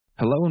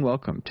Hello and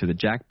welcome to the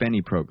Jack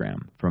Benny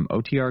program from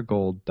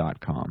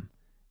OTRGold.com.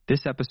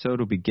 This episode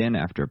will begin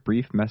after a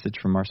brief message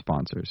from our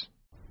sponsors.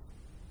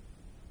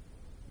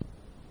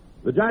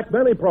 The Jack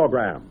Benny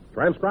program,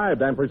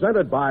 transcribed and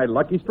presented by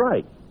Lucky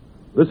Strike,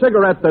 the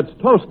cigarette that's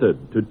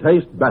toasted to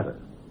taste better.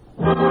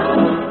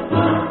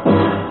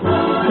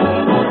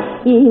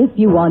 If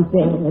you want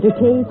better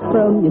taste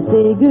from your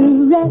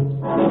cigarette,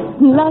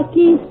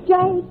 Lucky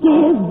Strike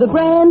is the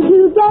brand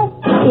to get.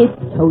 It's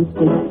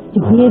toasted to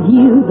give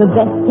you the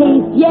best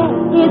taste yet.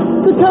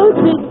 It's the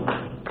toasted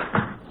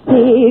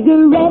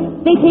cigarette.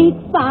 They taste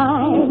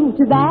fine.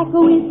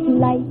 Tobacco is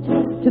light.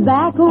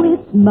 Tobacco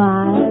is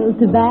mild.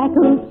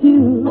 Tobacco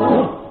too.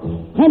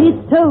 And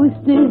it's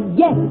toasted,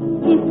 yes,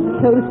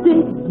 it's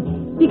toasted.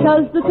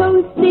 Because the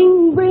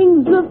toasting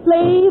brings the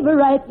flavor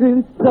right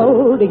through.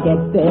 So to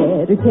get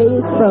better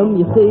taste from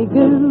your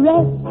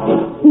cigarette,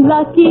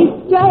 Lucky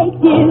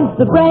Strike is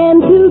the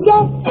brand to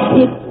get.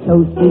 It's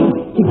toasted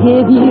to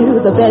give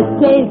you the best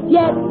taste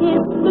yet.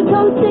 It's the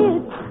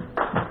toasted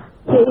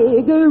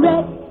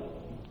cigarette.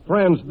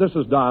 Friends, this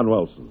is Don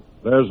Wilson.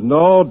 There's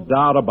no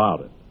doubt about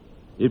it.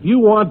 If you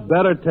want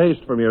better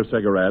taste from your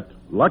cigarette,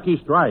 Lucky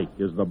Strike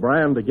is the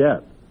brand to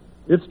get.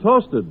 It's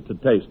toasted to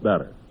taste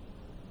better.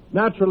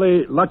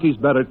 Naturally, Lucky's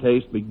better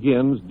taste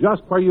begins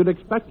just where you'd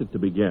expect it to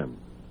begin,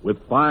 with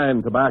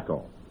fine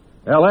tobacco.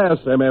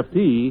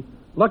 LSMFT,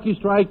 Lucky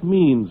Strike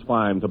means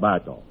fine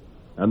tobacco.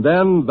 And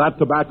then that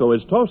tobacco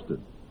is toasted.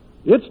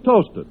 It's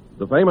toasted.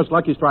 The famous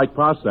Lucky Strike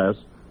process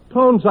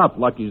tones up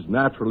Lucky's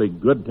naturally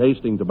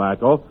good-tasting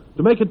tobacco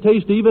to make it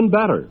taste even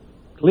better,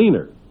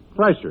 cleaner,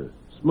 fresher,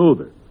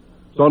 smoother.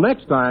 So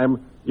next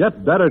time,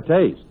 get better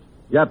taste.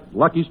 Get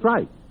Lucky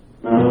Strike.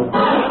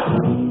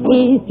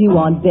 If you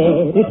want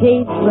better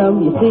taste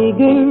from your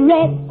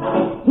cigarette,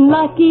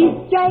 Lucky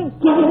Strike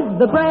is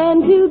the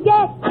brand to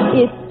get.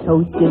 It's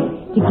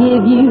toasted to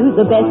give you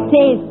the best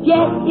taste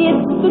yet.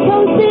 It's the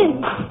toasted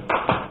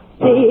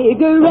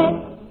cigarette.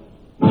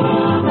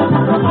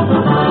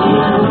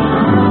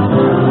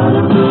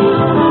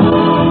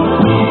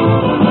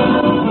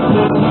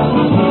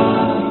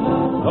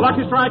 The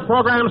Lucky Strike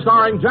program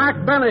starring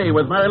Jack Benny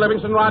with Mary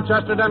Livingston,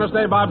 Rochester, Dennis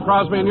Day, Bob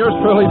Crosby, and yours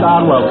truly,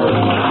 Don Wilson.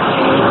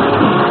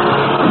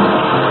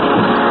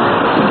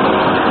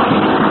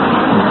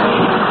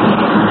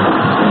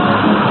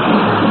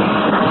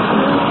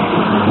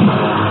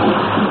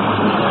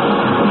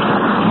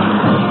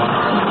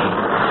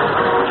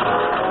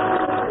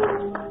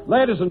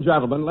 Ladies and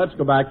gentlemen, let's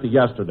go back to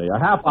yesterday, a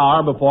half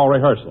hour before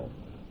rehearsal.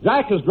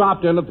 Jack has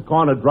dropped in at the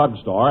corner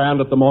drugstore,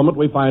 and at the moment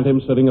we find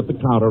him sitting at the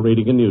counter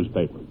reading a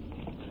newspaper.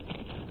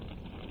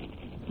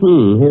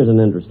 Here's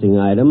an interesting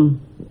item.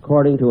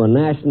 According to a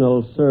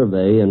national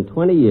survey, in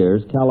 20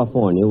 years,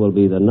 California will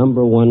be the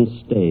number one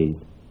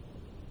state.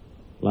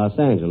 Los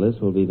Angeles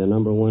will be the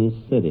number one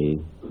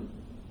city.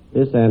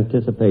 This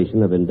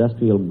anticipation of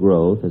industrial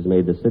growth has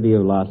made the city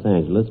of Los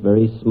Angeles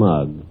very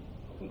smug.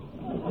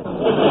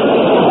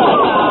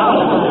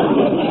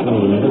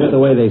 Look at the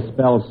way they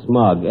spell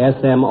smug.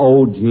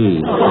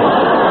 S-M-O-G.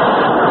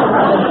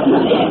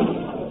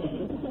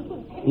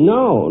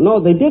 No,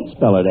 they did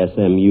spell it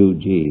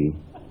S-M-U-G.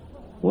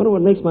 Wonder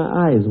what makes my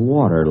eyes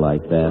water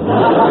like that.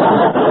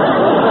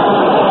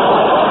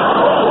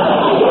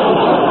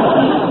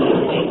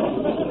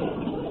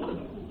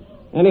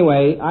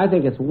 Anyway, I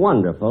think it's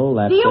wonderful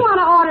that... Do you want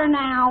to order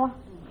now?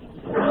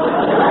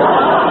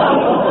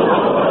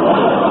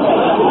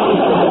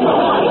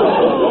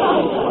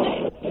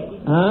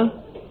 Huh?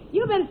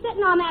 You've been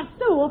sitting on that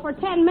stool for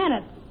 10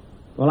 minutes.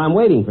 Well, I'm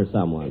waiting for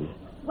someone.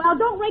 Well,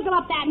 don't wrinkle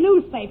up that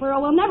newspaper or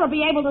we'll never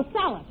be able to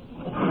sell it.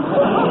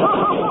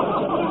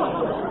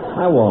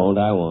 I won't.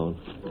 I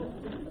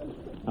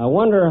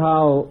wonder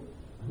how...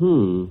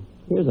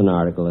 Here's an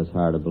article that's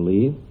hard to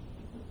believe.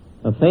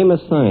 A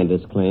famous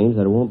scientist claims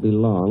that it won't be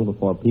long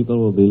before people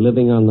will be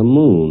living on the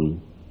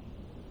moon.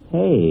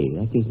 Hey,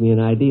 that gives me an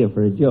idea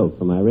for a joke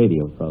for my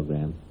radio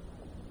program.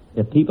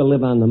 If people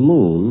live on the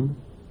moon,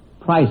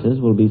 prices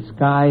will be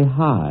sky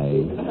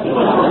high.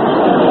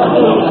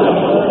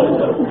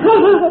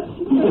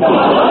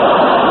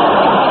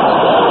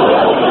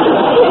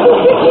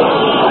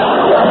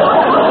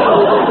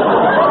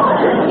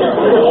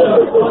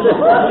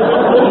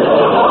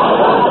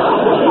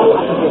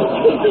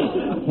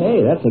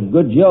 Hey, that's a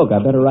good joke. I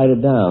better write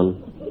it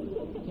down.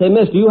 Say,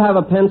 miss, do you have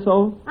a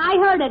pencil? I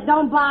heard it.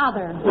 Don't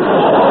bother.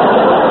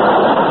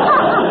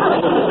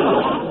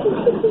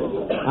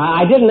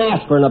 I didn't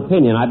ask for an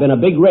opinion. I've been a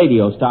big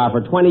radio star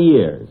for 20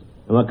 years.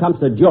 And when it comes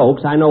to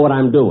jokes, I know what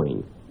I'm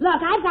doing.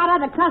 Look, I've got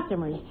other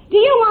customers. Do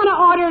you want to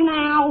order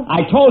now?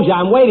 I told you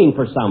I'm waiting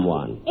for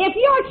someone. If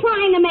you're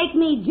trying to make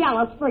me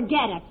jealous,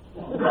 forget it.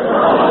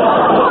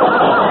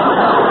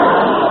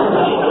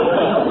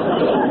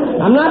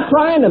 I'm not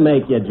trying to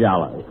make you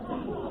jealous.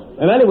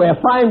 And anyway, a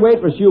fine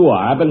waitress you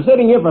are. I've been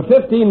sitting here for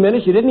 15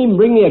 minutes. You didn't even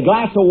bring me a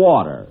glass of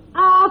water.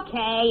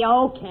 Okay.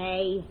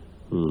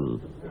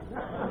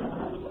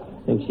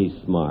 I think she's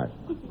smart.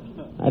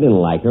 I didn't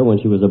like her when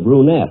she was a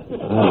brunette.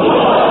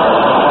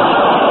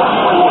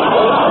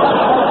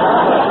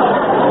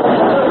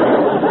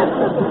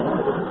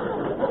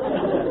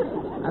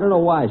 don't know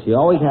why. She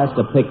always has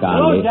to pick on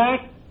me. Hello,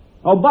 Jack.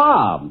 Oh,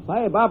 Bob.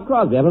 Hey, Bob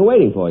Crosby. I've been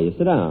waiting for you.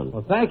 Sit down.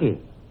 Well, thank you.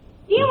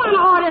 Do you want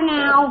to order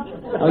now?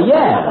 Oh,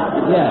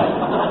 yeah.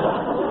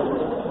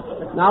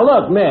 Now,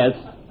 look, miss.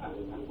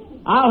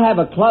 I'll have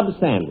a club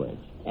sandwich.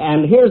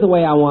 And here's the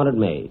way I want it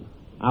made.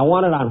 I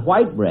want it on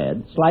white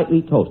bread,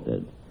 slightly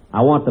toasted.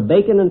 I want the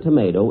bacon and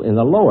tomato in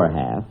the lower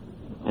half,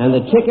 and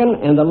the chicken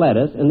and the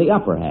lettuce in the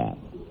upper half.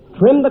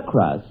 Trim the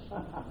crust,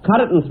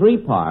 cut it in 3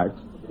 parts,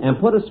 and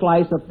put a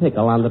slice of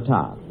pickle on the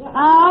top.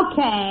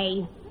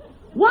 Okay.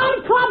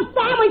 1 club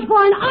sandwich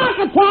for an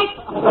architect.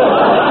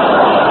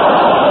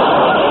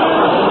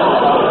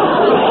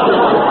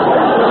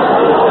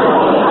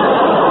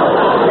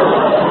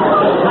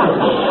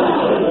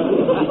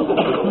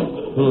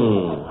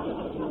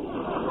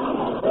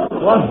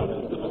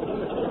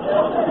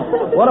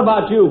 What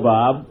about you,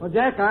 Bob? Well,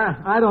 Jack,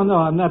 I don't know.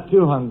 I'm not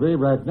too hungry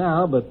right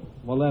now, but,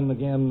 well, then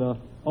again,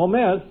 oh,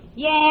 miss,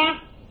 Yeah?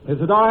 is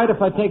it all right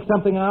if I take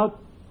something out?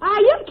 Are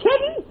you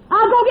kidding?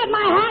 I'll go get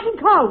my hat and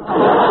coat.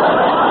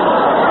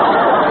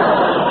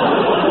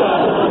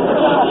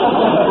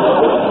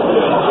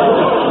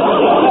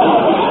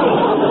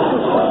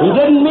 He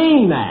didn't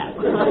mean that.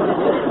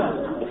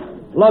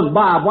 Look,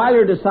 Bob, while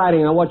you're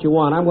deciding on what you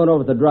want, I'm going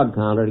over to the drug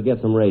counter to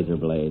get some razor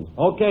blades.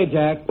 Okay,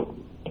 Jack.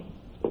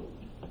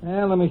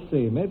 And let me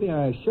see. Maybe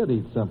I should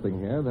eat something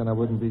here, then I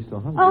wouldn't be so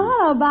hungry. Oh,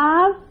 hello,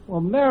 Bob.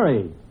 Well,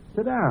 Mary,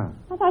 sit down.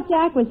 I thought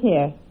Jack was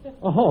here.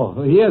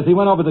 Oh, he is. He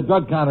went over to the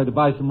drug counter to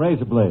buy some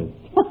razor blades.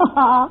 What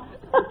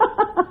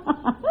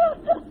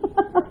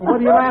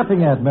are you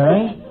laughing at,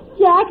 Mary?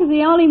 Jack is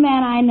the only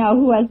man I know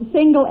who has a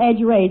single-edge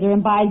razor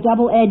and buys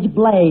double-edge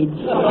blades.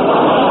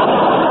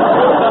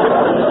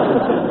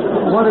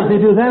 What does he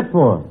do that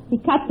for? He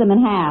cuts them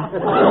in half. Boy,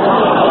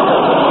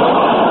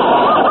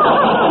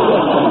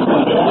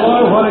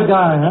 what a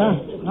guy, huh?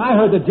 I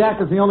heard that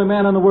Jack is the only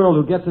man in the world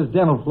who gets his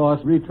dental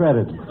floss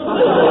retreaded.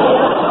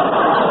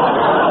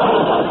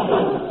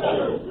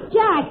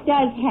 Jack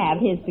does have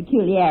his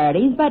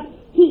peculiarities, but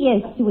he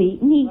is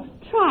sweet, and he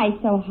tries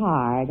so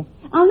hard.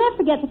 I'll never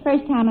forget the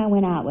first time I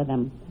went out with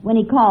him. When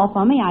he called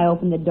for me, I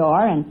opened the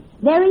door, and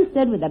there he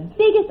stood with the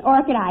biggest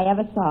orchid I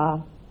ever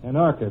saw. An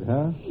orchid,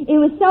 huh? It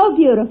was so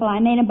beautiful, I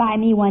made him buy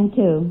me one,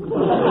 too.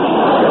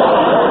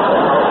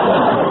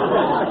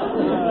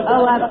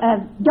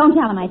 Don't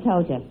tell him I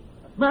told you.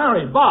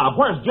 Mary, Bob,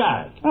 where's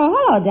Jack? Oh,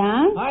 hello,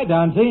 Don. Hi,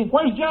 Donzie.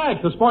 Where's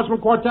Jack? The Sportsman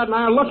Quartet and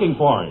I are looking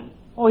for him.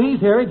 Oh, he's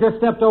here. He just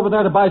stepped over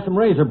there to buy some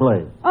razor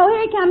blades. Oh,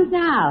 here he comes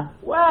now.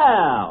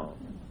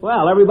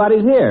 Well,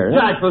 everybody's here.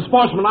 Jack, the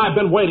Sportsman and I have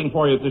been waiting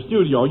for you at the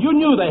studio. You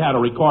knew they had a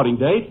recording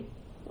date.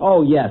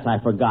 Oh, yes, I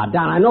forgot.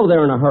 Don, I know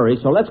they're in a hurry,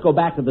 so let's go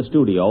back to the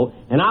studio,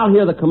 and I'll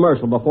hear the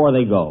commercial before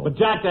they go. But,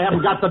 Jack, they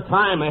haven't got the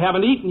time. They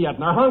haven't eaten yet,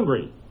 and they're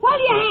hungry. What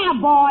do you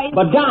have, boys?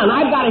 But, Don,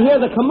 I've got to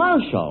hear the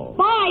commercial.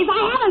 Boys,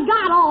 I haven't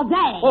got all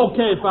day.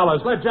 Okay,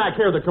 fellas, let Jack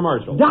hear the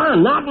commercial.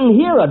 Don, not in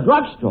here, a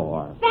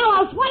drugstore.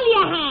 Fellows, what do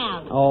you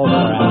have? Oh,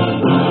 crap.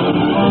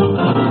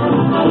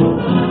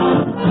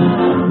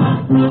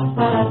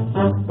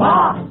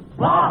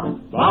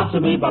 Watch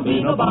me,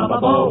 babino,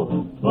 baba, bo,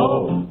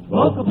 bo,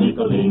 boca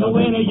piccolino,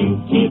 when you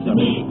kid to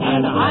me,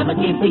 and I'm a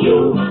kid for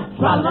you.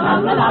 Tra la la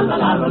la la la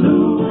la la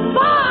loo.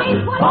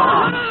 Boys, what do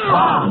you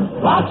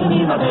have? Watch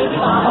me, my baby,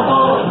 baba,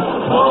 bo,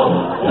 bo,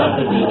 just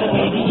to be the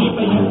baby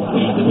for you,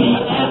 sweet to me,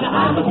 and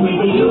I'm a sweet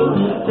to you.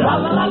 Tra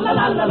la la la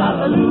la la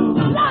la la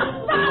loo. Look,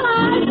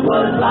 fellas.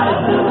 Words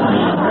like this,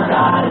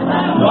 guys,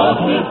 and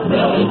those kids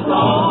silly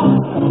songs.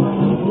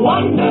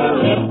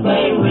 Wonder if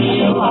they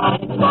realize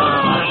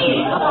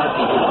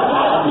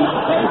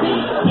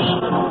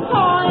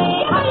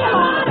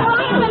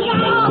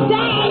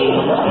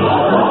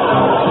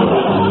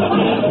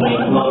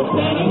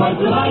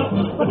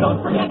but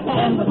don't forget to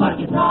end with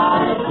lucky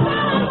prize.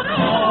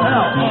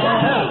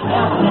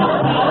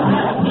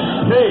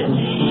 Gee.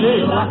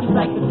 Lucky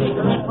strike the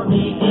cigarette for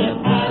me. It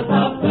has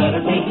a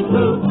better tasting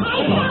fruit.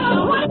 Hey,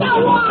 fellas, what do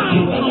you want?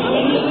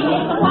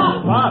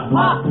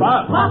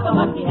 Pop a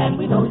lucky and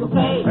we know you'll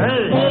say,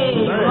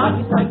 hey,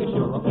 lucky strike is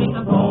sure okay.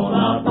 I'm going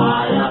out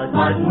buy a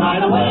carton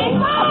right away.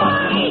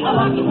 Bye. A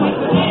lucky strike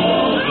for me.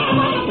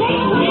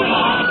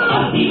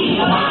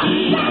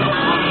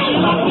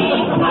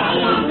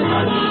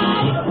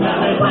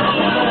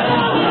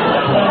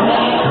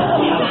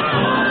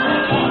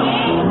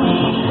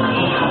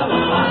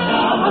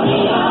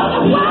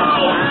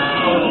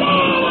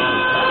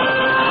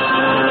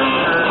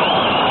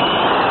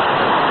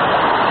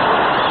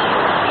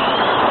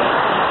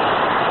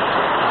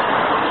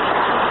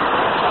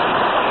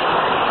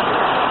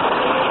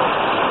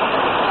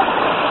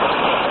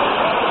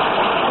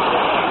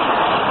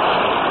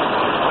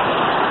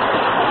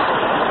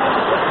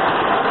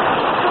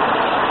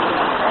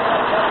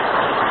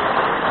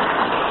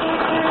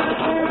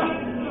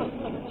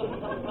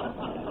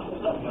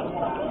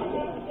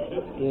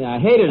 I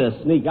hated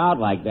to sneak out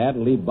like that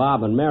and leave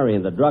Bob and Mary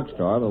in the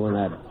drugstore, but when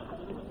that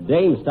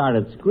dame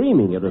started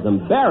screaming, it was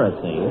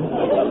embarrassing.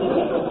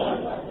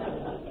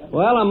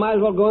 Well, I might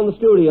as well go in the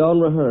studio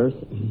and rehearse.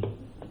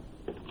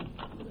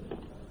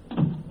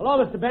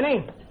 Hello, Mr.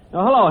 Benny.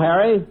 Oh, hello,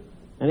 Harry.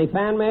 Any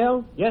fan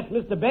mail? Yes,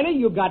 Mr. Benny,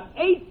 you got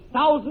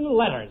 8,000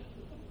 letters.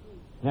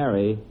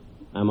 Harry,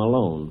 I'm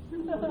alone.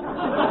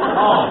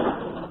 Oh,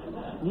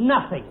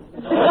 nothing.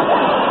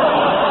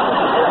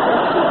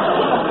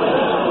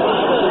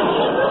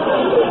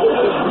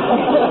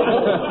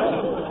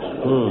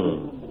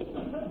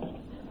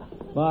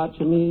 Botch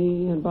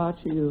me and botch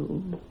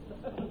you.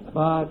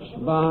 Botch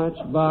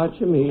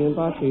me and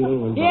botch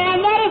you. And Yeah,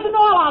 and that isn't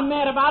all I'm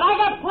mad about. I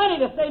got plenty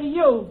to say to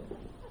you.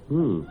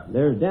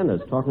 There's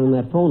Dennis talking in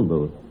that phone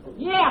booth.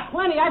 Yeah,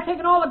 plenty. I've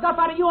taken all the guff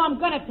out of you I'm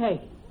going to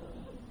take.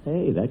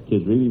 Hey, that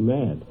kid's really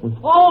mad.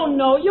 Oh,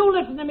 no, you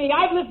listen to me.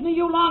 I've listened to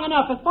you long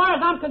enough. As far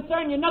as I'm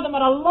concerned, you're nothing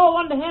but a low,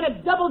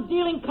 underhanded,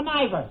 double-dealing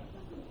conniver.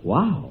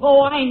 Wow.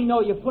 Oh, I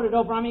know you put it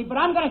over on me, but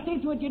I'm going to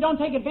see to it you don't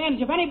take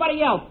advantage of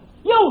anybody else.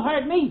 You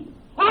heard me.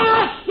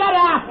 Ah, shut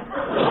up!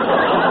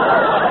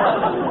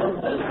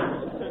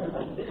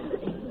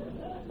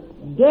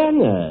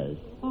 Dennis.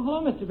 Oh,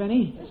 hello, Mr.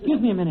 Benny.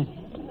 Excuse me a minute.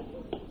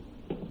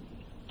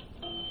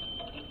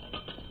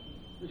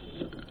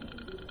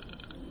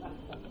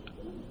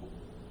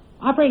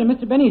 Operator,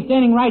 Mr. Benny's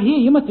standing right here.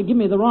 You must have given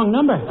me the wrong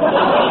number.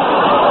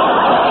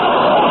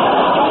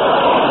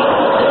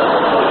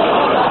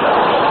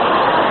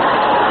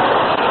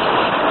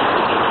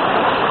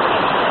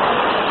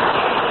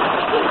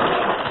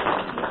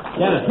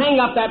 Dennis, hang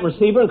up that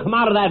receiver and come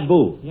out of that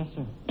booth. Yes,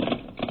 sir.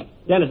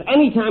 Dennis,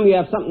 anytime you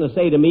have something to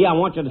say to me, I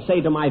want you to say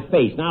it to my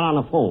face, not on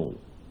the phone.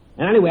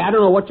 And anyway, I don't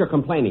know what you're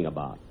complaining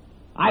about.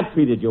 I've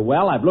treated you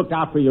well. I've looked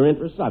out for your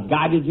interests. I've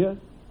guided you.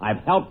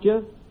 I've helped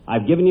you.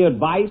 I've given you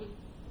advice.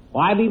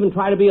 Well, I've even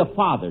tried to be a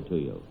father to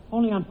you.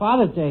 Only on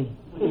Father's Day.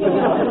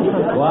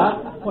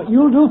 What? What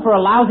you'll do for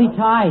a lousy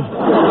tie.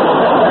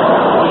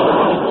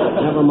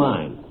 Never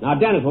mind. Now,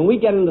 Dennis, when we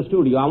get in the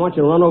studio, I want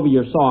you to run over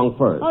your song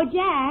first. Oh,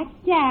 Jack.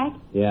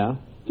 Yeah?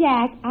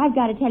 Jack, I've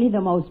got to tell you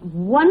the most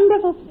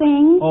wonderful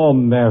thing. Oh,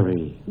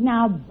 Mary.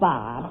 Now,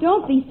 Bob,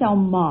 don't be so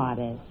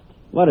modest.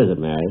 What is it,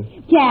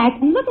 Mary? Jack,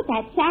 look at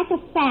that sack of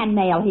fan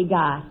mail he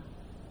got.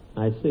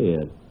 I see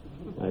it.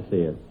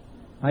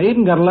 I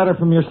even got a letter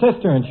from your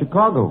sister in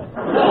Chicago. Come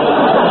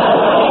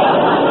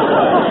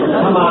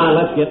on,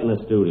 let's get in the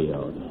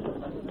studio.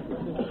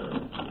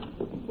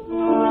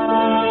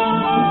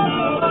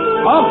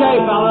 Okay,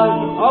 fellas.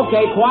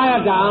 Okay,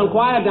 quiet down.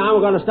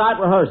 We're going to start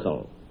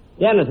rehearsal.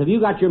 Dennis, have you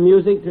got your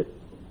music?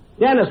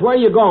 Dennis, where are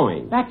you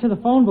going? Back to the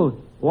phone booth.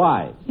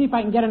 Why? See if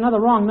I can get another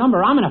wrong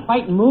number. I'm in a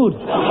fighting mood.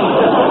 Now,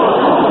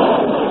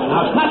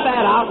 cut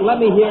that out and let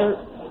me hear...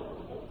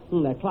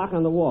 that clock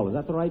on the wall, is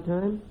that the right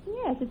time?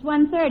 Yes, it's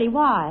 1:30.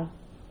 Why?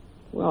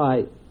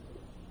 Well,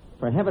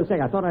 for heaven's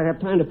sake, I thought I'd have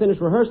time to finish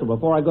rehearsal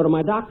before I go to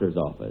my doctor's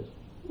office.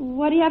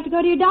 What do you have to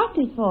go to your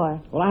doctor's for?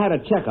 Well, I had a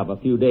checkup a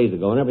few days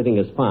ago, and everything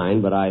is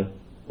fine, but I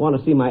want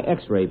to see my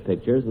x-ray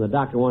pictures, and the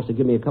doctor wants to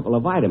give me a couple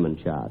of vitamin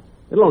shots.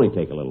 It'll only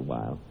take a little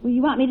while. Well,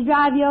 you want me to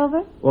drive you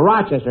over? Well,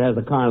 Rochester has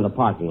the car in the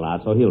parking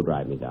lot, so he'll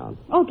drive me down.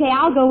 Okay,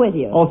 I'll go with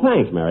you. Oh,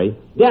 thanks, Mary.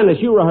 Dennis,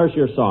 you rehearse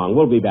your song.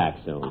 We'll be back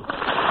soon.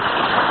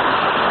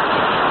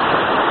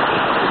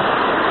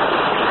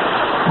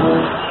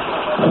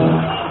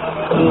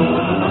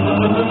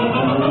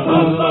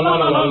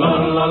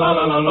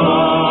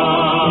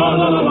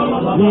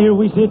 Here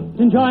we sit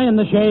enjoying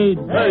the shade.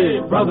 Hey,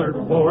 brother,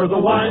 pour the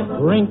wine.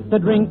 Drink the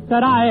drink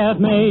that I have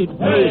made.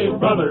 Hey,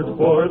 brother,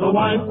 pour the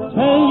wine.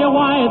 Tell you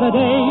why the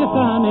day is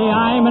sunny.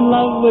 I'm in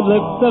love with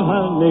lips of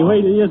honey.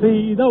 Wait till you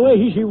see the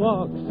way she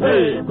walks.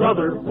 Hey,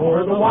 brother,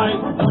 pour the wine.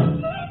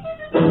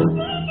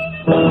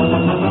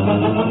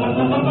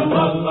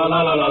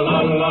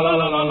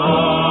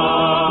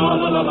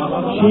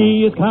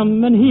 She is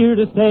coming here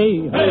to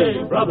stay.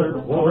 Hey,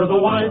 brother, pour the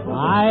wine.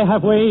 I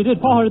have waited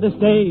for this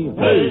day.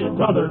 Hey,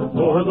 brother,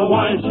 pour the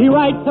wine. She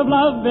writes of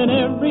love in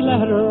every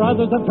letter.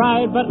 Others have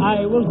tried, but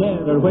I will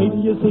dare her. Wait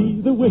till you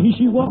see the way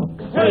she walks.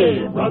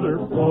 Hey, brother,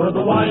 pour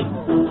the wine.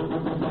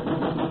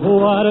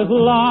 What is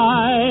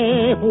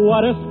life?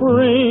 What is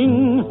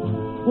spring?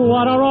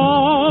 What are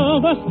all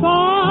the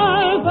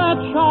stars that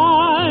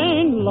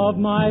shine? Love,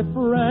 my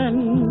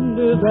friend,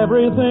 is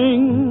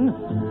everything,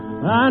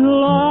 and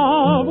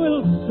love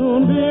will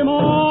soon be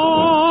mine.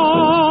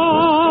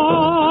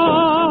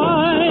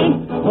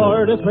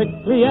 Pour it as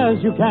quickly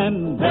as you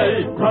can.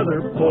 Hey,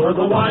 brother, pour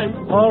the wine.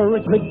 Pour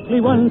it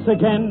quickly once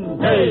again.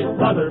 Hey,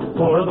 brother,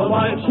 pour the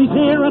wine. She's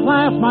here at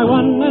last, my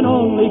one and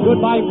only.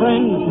 Goodbye,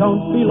 friends,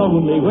 don't be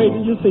lonely. Wait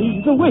till you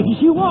see the way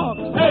she walks.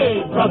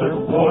 Hey, brother,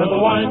 pour the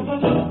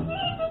wine.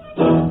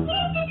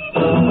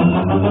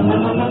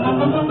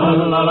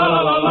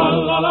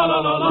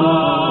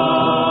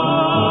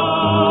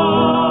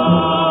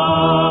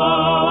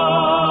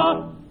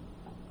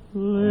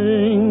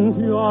 Blink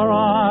your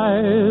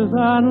eyes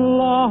and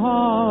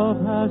love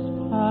has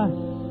passed.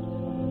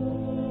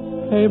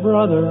 Hey,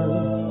 brother,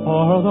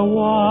 pour the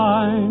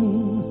wine.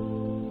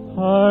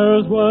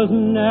 Hers was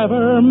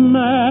never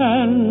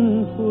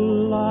meant to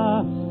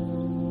last.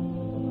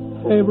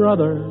 Hey,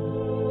 brother,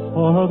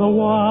 pour the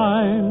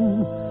wine.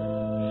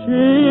 She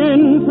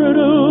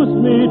introduced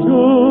me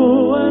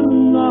to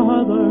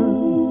another.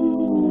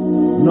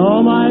 No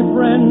Now, my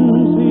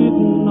friends, he's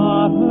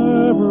not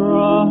her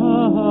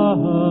brother.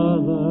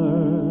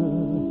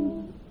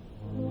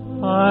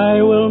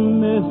 I will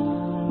miss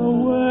the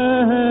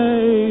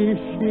way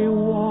she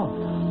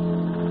walks.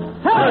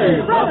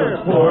 Hey,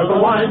 brother, pour the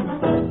wine.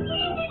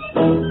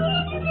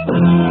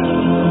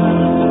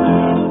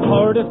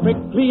 Pour it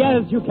quickly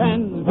as you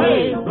can.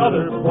 Hey,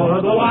 brother,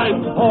 pour the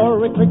wine.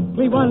 Pour it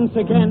quickly once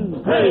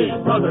again. Hey,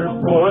 brother,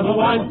 pour the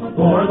wine.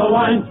 Pour the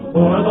wine.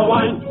 Pour the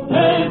wine.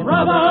 Hey,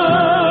 brother,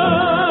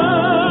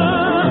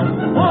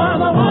 pour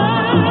the wine.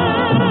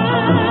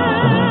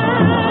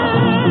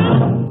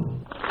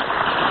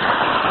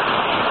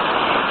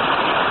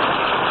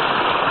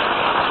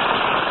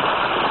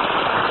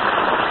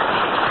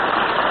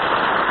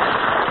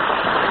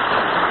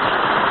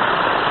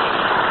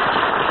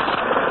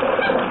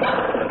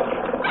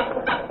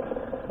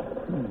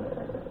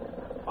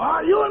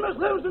 Are you and Miss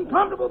Livingston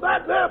comfortable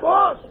back there,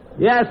 boss?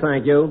 Yes,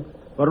 thank you.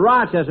 But,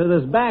 Rochester,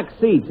 this back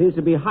seat seems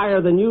to be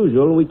higher than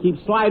usual, and we keep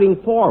sliding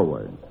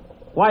forward.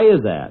 Why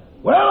is that?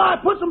 Well, I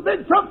put some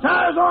big truck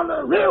tires on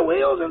the rear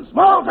wheels and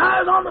small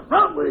tires on the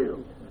front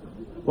wheels.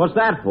 What's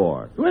that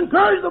for? To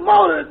encourage the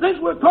motor. It thinks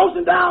we're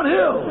coasting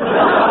downhill.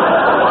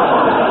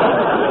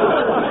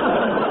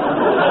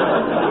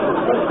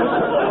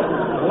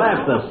 Well,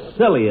 that's the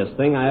silliest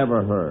thing I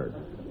ever heard.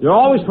 You're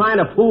always trying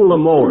to fool the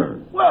motor.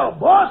 Well,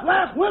 boss,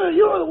 last winter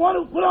you were the one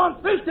who put on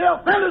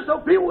fishtail fenders so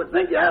people would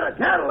think you had a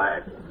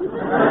Cadillac.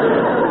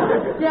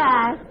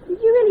 Jack,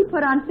 did you really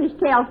put on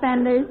fishtail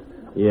fenders?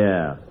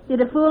 Yeah. Did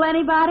it fool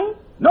anybody?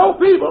 No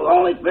people,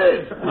 only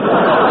fish.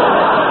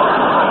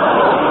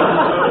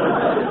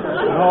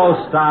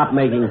 Oh, stop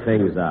making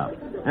things up.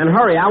 And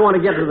hurry, I want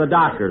to get to the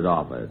doctor's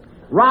office.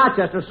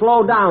 Rochester,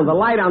 slow down. The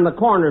light on the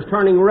corner's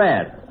turning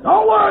red.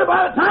 Don't worry,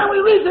 by the time we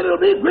reach it, it'll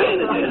be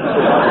green again.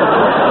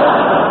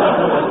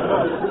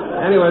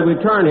 Anyway, we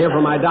turn here for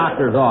my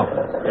doctor's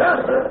office. Yes,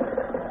 sir.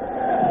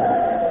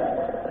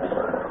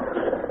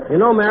 You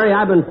know, Mary,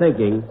 I've been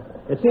thinking.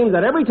 It seems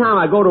that every time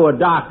I go to a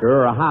doctor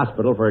or a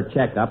hospital for a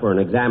checkup or an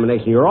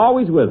examination, you're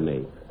always with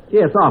me. Gee,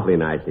 it's awfully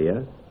nice of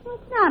you.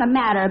 It's not a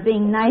matter of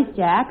being nice,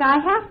 Jack. I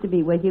have to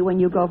be with you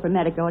when you go for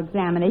medical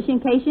examination in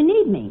case you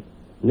need me.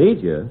 Need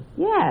you?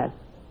 Yes.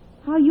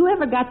 How you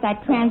ever got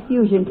that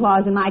transfusion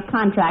clause in my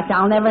contract,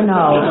 I'll never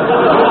know.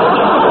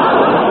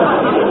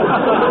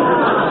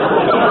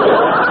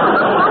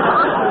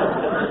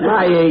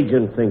 My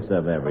agent thinks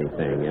of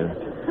everything.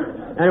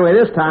 Anyway,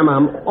 this time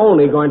I'm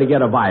only going to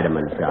get a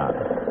vitamin shot.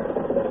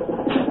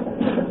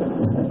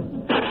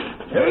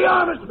 Here you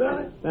are, Mr.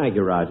 Benny. Thank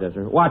you,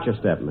 Rochester. Watch your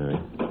step, Mary.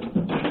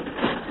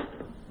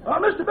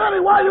 Mr. Benny,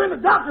 while you're in the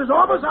doctor's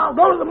office, I'll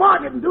go to the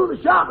market and do the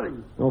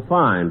shopping. Oh,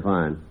 fine.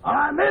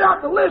 I made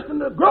out the list,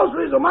 and the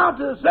groceries amount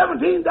to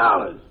 $17.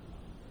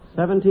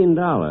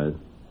 $17?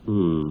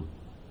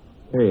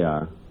 Here you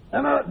are.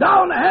 And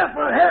 $1.50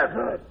 for a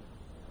haircut.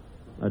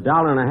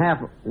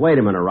 $1.50? Wait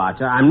a minute,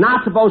 Rochester. I'm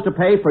not supposed to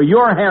pay for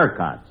your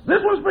haircuts.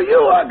 This one's for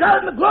you. I got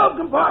it in the glove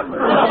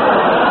compartment.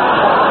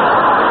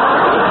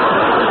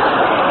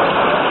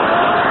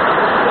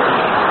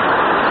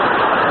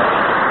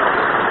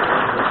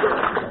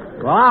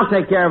 Well, I'll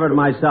take care of it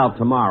myself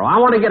tomorrow. I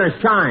want to get a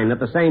shine at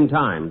the same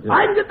time, too.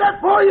 I can get that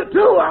for you,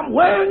 too. I'm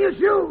wearing your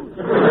shoes.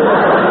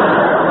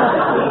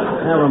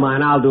 Never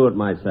mind. I'll do it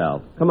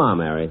myself. Come on,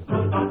 Mary.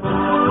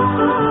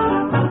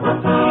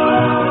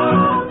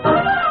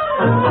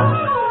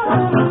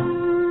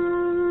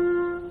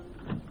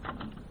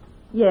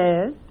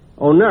 Yes?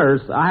 Oh,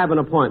 nurse, I have an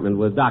appointment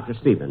with Dr.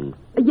 Stevens.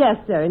 Yes,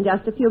 sir, in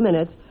just a few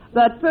minutes.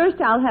 But first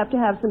I'll have to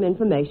have some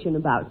information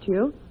about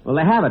you. Well,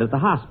 they have it at the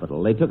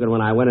hospital. They took it when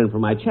I went in for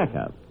my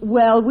checkup.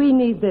 Well, we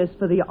need this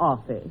for the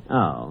office.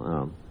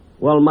 Oh.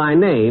 Well, my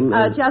name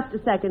is... Just a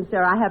second,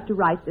 sir. I have to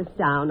write this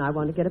down. I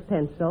want to get a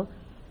pencil.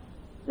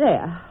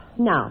 There.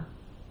 Now,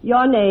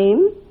 your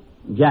name?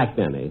 Jack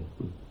Benny.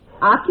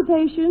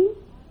 Occupation?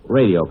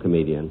 Radio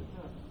comedian.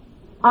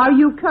 Are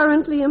you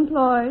currently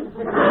employed?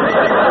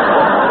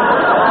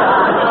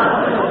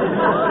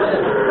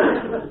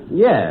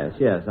 Yes,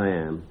 I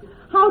am.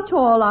 How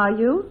tall are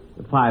you?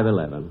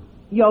 5'11".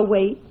 Your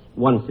weight?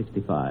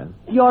 165.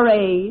 Your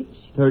age?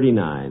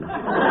 39.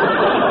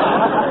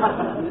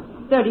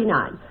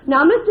 39.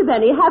 Now, Mr.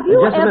 Benny, have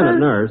you Just a minute,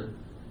 nurse.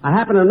 I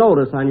happen to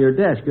notice on your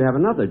desk you have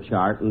another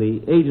chart, and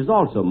the age is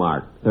also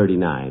marked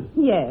 39.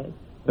 Yes.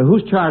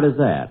 Whose chart is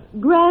that?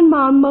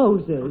 Grandma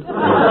Moses.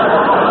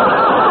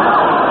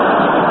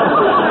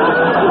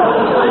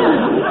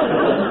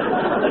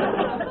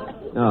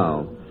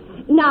 Oh.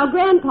 Now,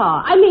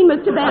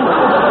 Mr. Benny.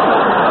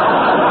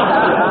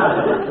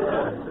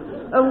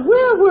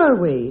 Where were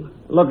we?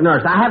 Look,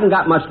 nurse, I haven't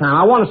got much time.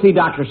 I want to see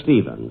Dr.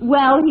 Stevens.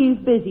 Well, he's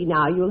busy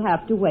now. You'll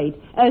have to wait.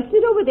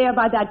 Sit over there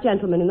by that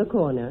gentleman in the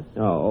corner.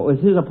 Oh, is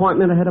his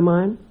appointment ahead of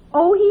mine?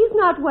 Oh, he's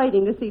not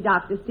waiting to see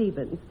Dr.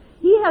 Stevens.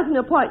 He has an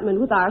appointment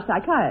with our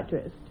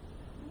psychiatrist.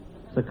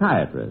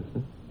 Psychiatrist?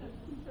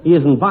 He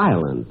isn't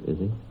violent, is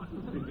he?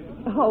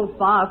 Oh,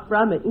 far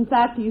from it. In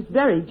fact, he's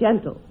very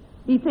gentle.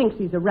 He thinks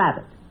he's a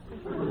rabbit.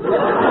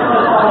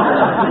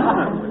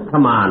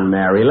 Come on,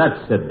 Mary.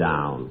 Let's sit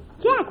down.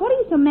 Jack, what are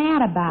you so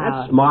mad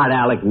about? That smart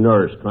aleck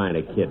nurse trying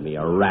to kid me.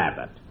 A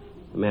rabbit.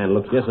 The man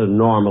looks just as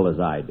normal as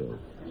I do.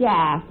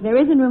 Jack, there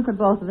isn't room for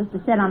both of us to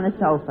sit on the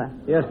sofa.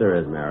 Yes, there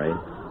is, Mary.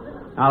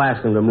 I'll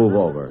ask him to move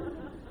over.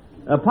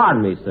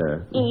 Pardon me,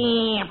 sir.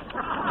 Yeah.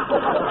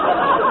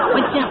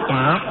 What's up,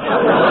 Doc?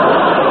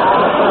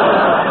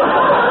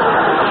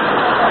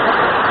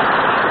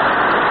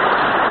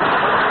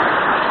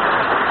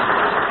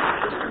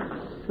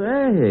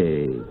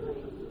 Say,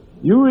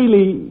 you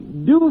really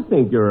do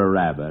think you're a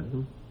rabbit?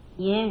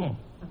 Yeah.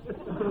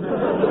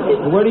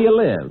 Where do you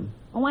live?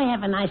 Oh, I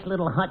have a nice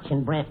little hutch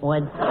in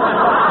Brentwood.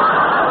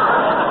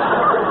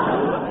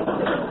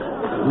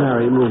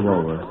 Mary, move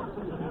over.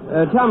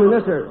 Tell me,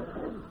 mister,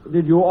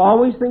 did you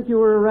always think you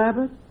were a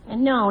rabbit?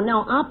 No.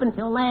 Up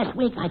until last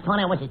week, I thought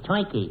I was a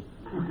turkey.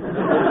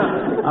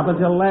 Up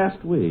until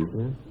last week,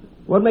 huh?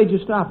 What made you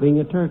stop being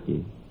a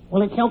turkey?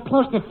 Well, it's so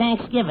close to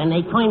Thanksgiving,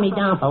 they turned me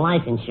down for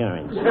life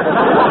insurance.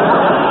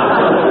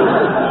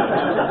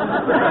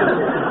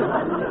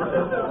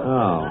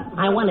 Oh.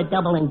 I want a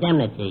double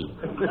indemnity.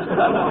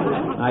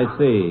 I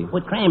see.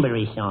 With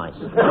cranberry sauce.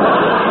 Well,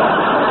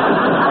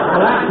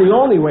 that's the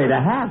only way to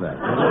have it.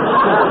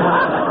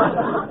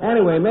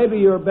 Anyway, maybe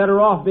you're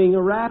better off being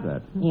a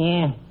rabbit.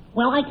 Yeah.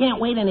 Well, I can't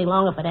wait any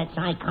longer for that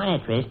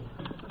psychiatrist.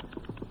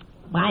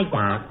 Bye,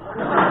 Doc.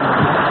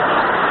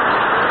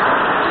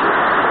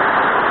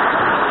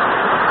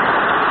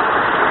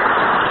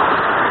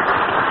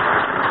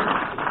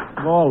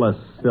 All the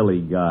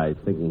silly guys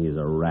thinking he's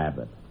a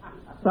rabbit.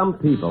 Some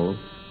people...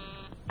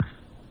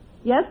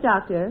 Yes,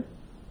 doctor.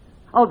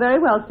 Oh, very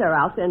well, sir.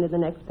 I'll send in the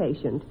next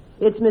patient.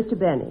 It's Mr.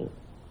 Benny.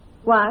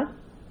 What?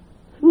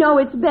 No,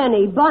 it's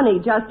Benny. Bunny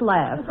just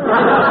left.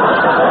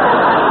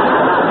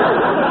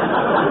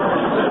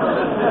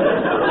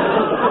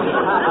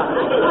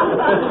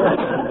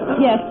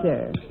 Yes,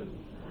 sir.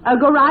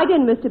 Go right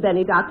in, Mr.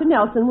 Benny. Dr.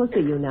 Nelson will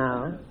see you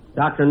now.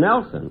 Dr.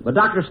 Nelson? But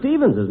Dr.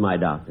 Stevens is my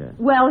doctor.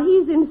 Well,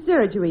 he's in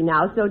surgery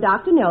now, so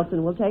Dr.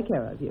 Nelson will take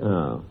care of you.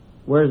 Oh.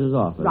 Where's his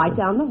office? Right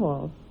down the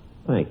hall.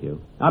 Thank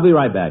you. I'll be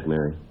right back,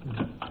 Mary.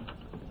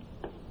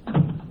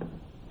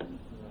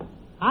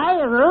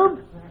 Hi, Rube.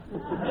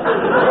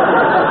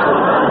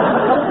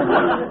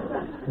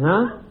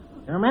 Huh?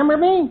 You remember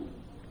me?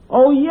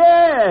 Oh,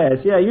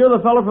 yes. Yeah, you're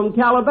the fellow from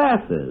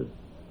Calabasas.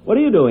 What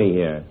are you doing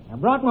here? I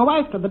brought my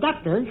wife to the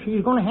doctor.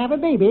 She's going to have a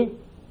baby.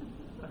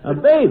 A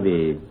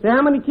baby? Say,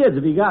 how many kids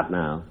have you got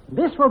now?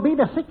 This will be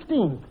the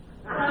 16th.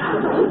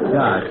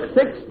 Gosh,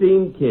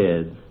 16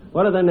 kids.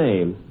 What are their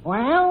names?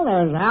 Well,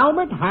 there's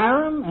Albert,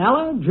 Hiram,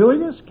 Ella,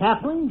 Julius,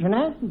 Kathleen,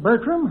 Jeanette,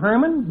 Bertram,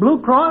 Herman, Blue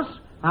Cross,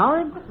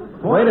 Howard.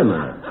 Wait a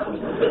minute.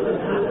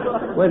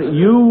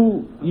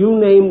 You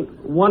named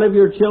one of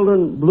your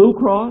children Blue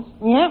Cross?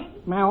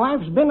 Yep. My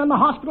wife's been in the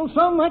hospital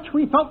so much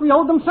we felt we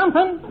owed them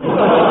something.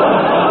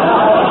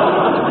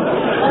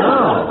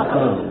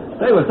 Oh.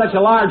 Say, with such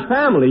a large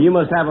family, you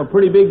must have a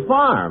pretty big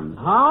farm.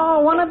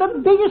 Oh, one of the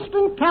biggest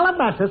in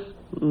Calabasas.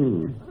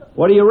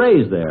 What do you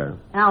raise there?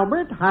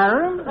 Albert,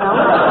 Hiram, Ella.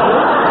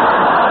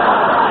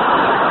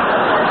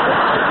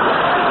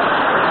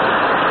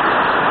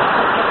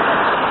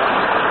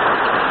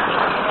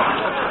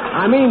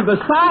 I mean,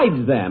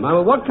 besides them,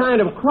 what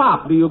kind of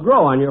crop do you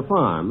grow on your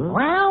farm? Huh?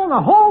 Well,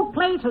 the whole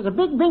place is a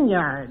big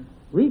vineyard.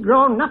 We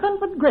grow nothing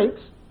but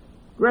grapes.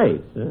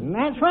 Grapes, huh?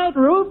 That's right,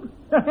 Rube.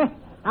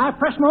 I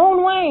press my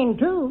own wine,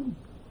 too.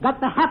 Got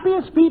the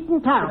happiest feet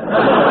in town.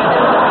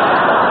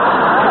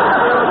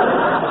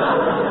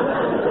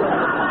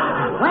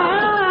 Well,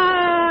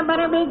 I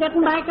better be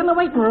getting back in the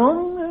waiting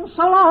room.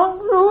 So long,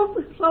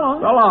 Rube. So long.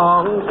 So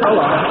long. So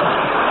long.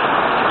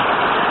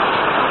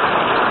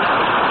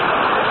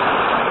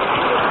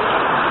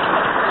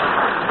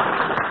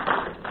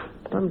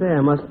 Someday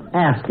I must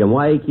ask him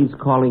why he keeps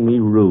calling me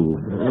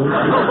Rube.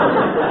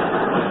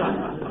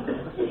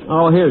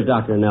 Oh, here's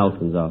Dr.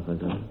 Nelson's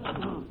office.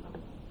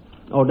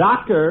 Oh,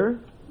 Doctor.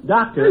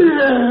 Doctor.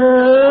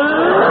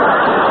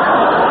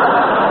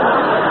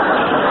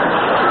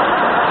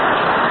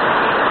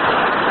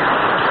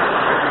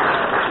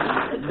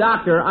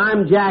 Doctor,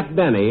 I'm Jack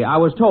Benny. I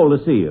was told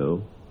to see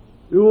you.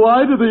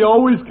 Why do they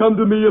always come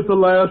to me at the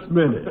last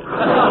minute?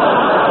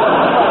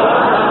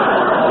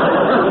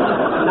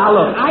 Now,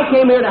 look, I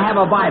came here to have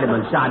a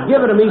vitamin shot.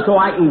 Give it to me so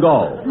I can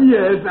go.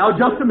 Yes, now,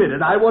 just a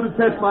minute. I want to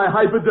test my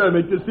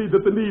hypodermic to see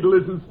that the needle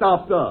isn't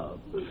stopped up.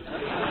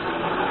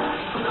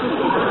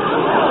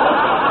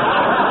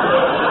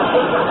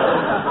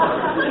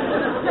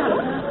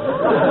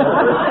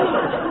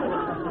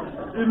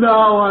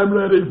 Now I'm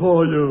ready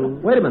for you.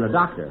 Wait a minute,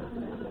 Doctor.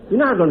 You're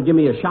not going to give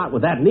me a shot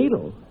with that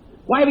needle.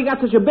 Why have you got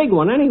such a big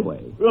one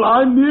anyway? Well,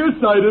 I'm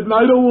nearsighted and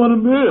I don't want to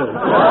miss.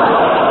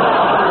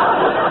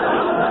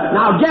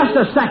 Now, just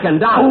a second,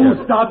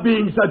 Doctor. Oh, stop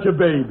being such a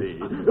baby.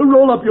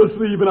 Roll up your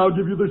sleeve and I'll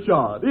give you the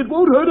shot. It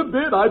won't hurt a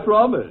bit, I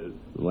promise.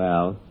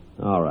 Well,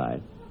 all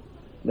right.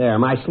 There,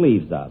 my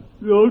sleeve's up.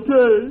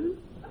 Okay.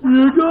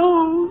 Here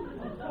goes.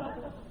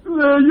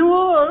 There you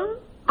are.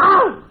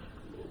 Ouch!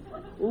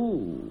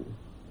 Ooh.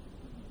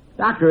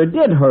 Doctor, it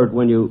did hurt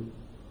when you...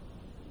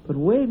 But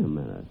wait a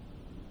minute.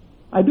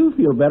 I do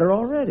feel better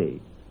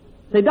already.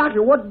 Say,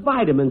 Doctor, what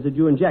vitamins did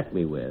you inject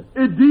me with?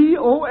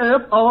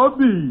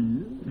 DOFRB.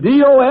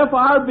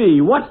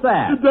 DOFRB. What's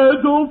that?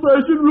 Dad's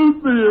old-fashioned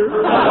root beer.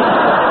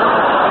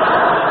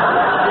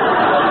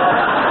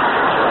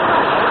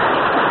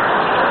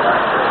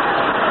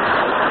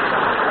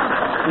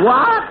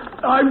 What?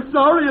 I'm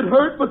sorry it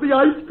hurt, but the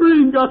ice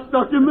cream got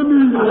stuck in the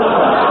needle.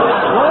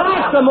 Well,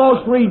 that's the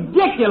most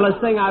ridiculous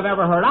thing I've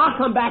ever heard. I'll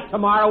come back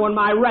tomorrow when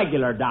my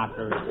regular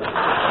doctor is there.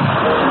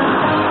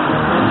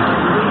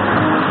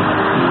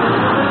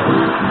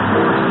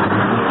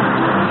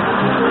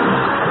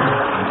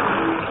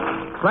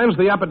 Friends,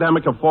 the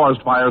epidemic of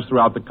forest fires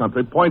throughout the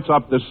country points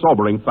up this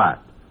sobering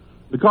fact.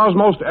 Because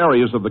most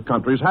areas of the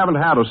country haven't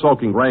had a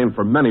soaking rain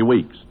for many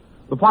weeks,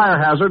 the fire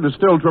hazard is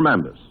still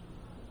tremendous.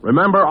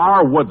 Remember,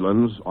 our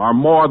woodlands are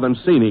more than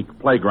scenic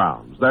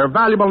playgrounds. They're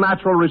valuable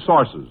natural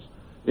resources,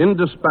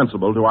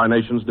 indispensable to our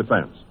nation's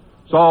defense.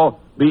 So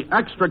be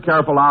extra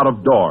careful out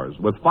of doors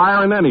with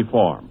fire in any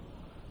form.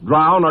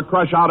 Drown or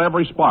crush out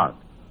every spark,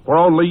 for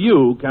only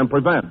you can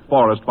prevent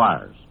forest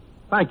fires.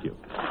 Thank you.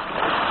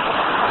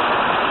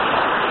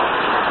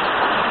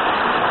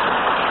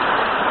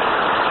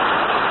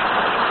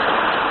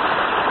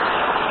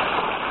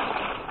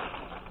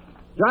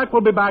 Jack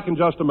will be back in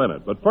just a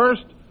minute, but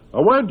first,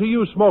 a word to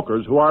you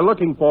smokers who are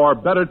looking for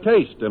better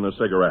taste in a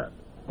cigarette.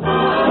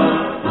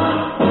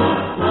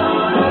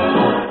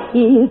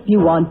 If you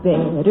want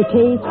better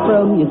taste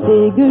from your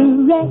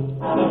cigarette,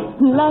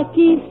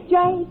 Lucky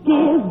Strike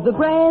is the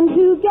brand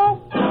to get.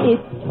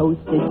 It's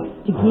toasted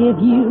to give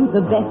you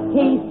the best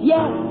taste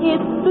yet.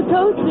 It's the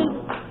toasted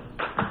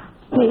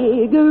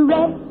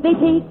cigarette. They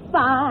taste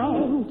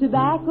fine.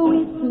 Tobacco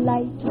is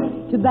light.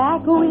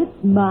 Tobacco is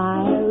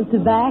mild.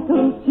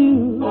 Tobacco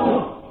too.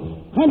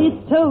 And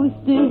it's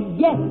toasted,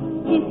 yes,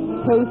 it's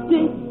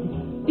toasted,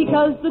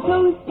 because the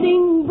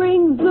toasting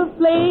brings the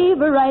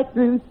flavor right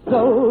through.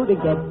 So to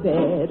get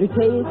better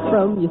taste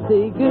from your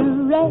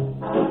cigarette,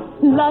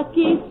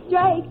 Lucky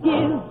Strike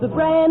is the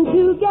brand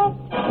to get.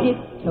 It's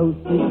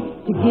toasted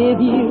to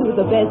give you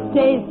the best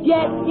taste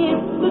yet.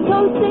 It's the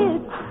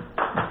toasted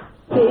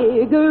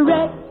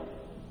cigarette.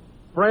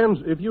 Friends,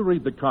 if you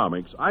read the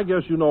comics, I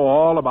guess you know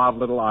all about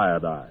Little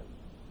Iodine.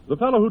 The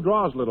fellow who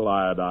draws Little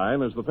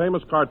Iodine is the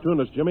famous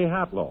cartoonist Jimmy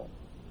Hatlow.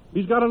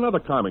 He's got another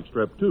comic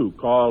strip, too,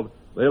 called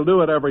They'll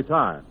Do It Every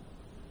Time.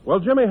 Well,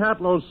 Jimmy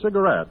Hatlow's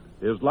cigarette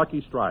is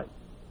Lucky Strike.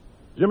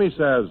 Jimmy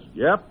says,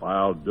 yep,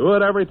 I'll do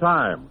it every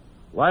time.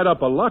 Light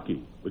up a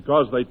Lucky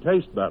because they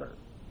taste better.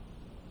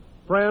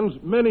 Friends,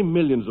 many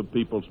millions of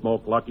people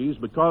smoke Luckies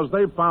because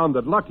they've found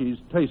that Luckies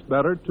taste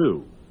better,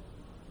 too.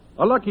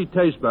 A Lucky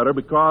tastes better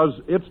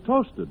because it's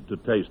toasted to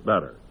taste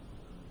better.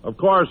 Of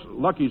course,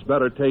 Lucky's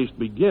better taste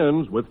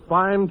begins with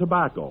fine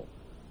tobacco.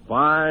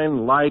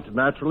 Fine, light,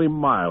 naturally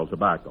mild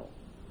tobacco.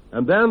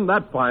 And then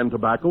that fine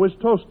tobacco is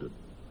toasted.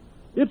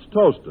 It's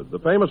toasted. The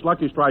famous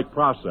Lucky Strike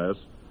process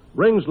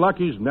brings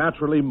Lucky's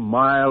naturally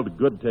mild,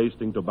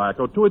 good-tasting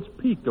tobacco to its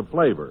peak of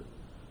flavor,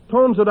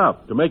 tones it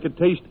up to make it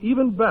taste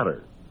even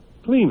better,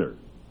 cleaner,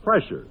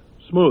 fresher,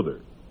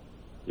 smoother.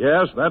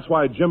 Yes, that's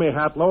why Jimmy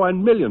Hatlow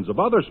and millions of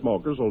other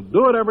smokers will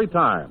do it every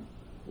time.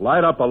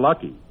 Light up a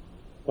Lucky.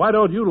 Why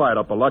don't you light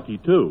up a Lucky,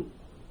 too?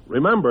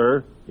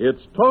 Remember,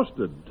 it's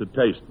toasted to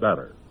taste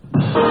better.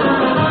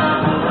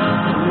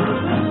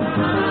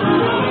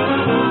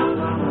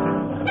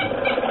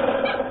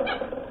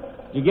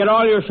 You get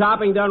all your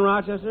shopping done,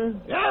 Rochester?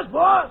 Yes,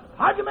 boss.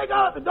 How'd you make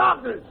out at the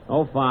doctor's?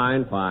 Oh,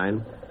 fine,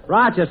 fine.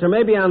 Rochester,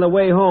 maybe on the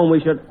way home we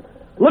should...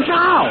 Look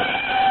out!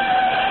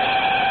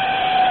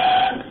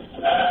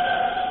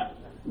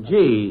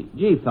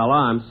 Gee,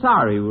 fella, I'm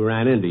sorry we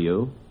ran into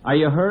you. Are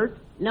you hurt?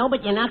 No,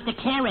 but you knocked the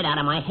carrot out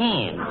of my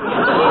hand.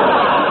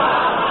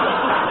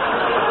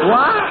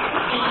 What?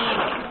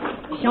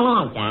 So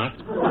long, Doc.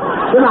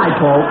 Good night,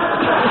 folks.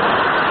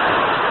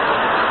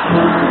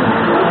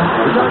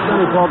 The Jack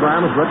Benny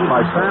program is written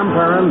by Sam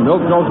Perrin,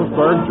 Milt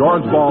Josephsberg,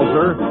 George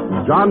Balzer,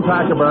 John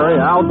Tackerberry,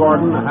 Al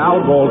Gordon,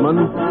 Hal Goldman,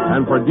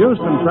 and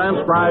produced and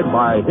transcribed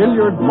by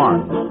Hilliard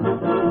Marks.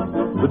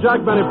 The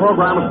Jack Benny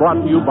program is brought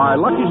to you by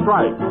Lucky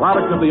Strike,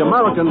 product of the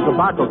American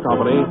Tobacco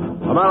Company,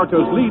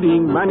 America's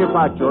leading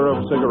manufacturer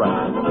of cigarettes.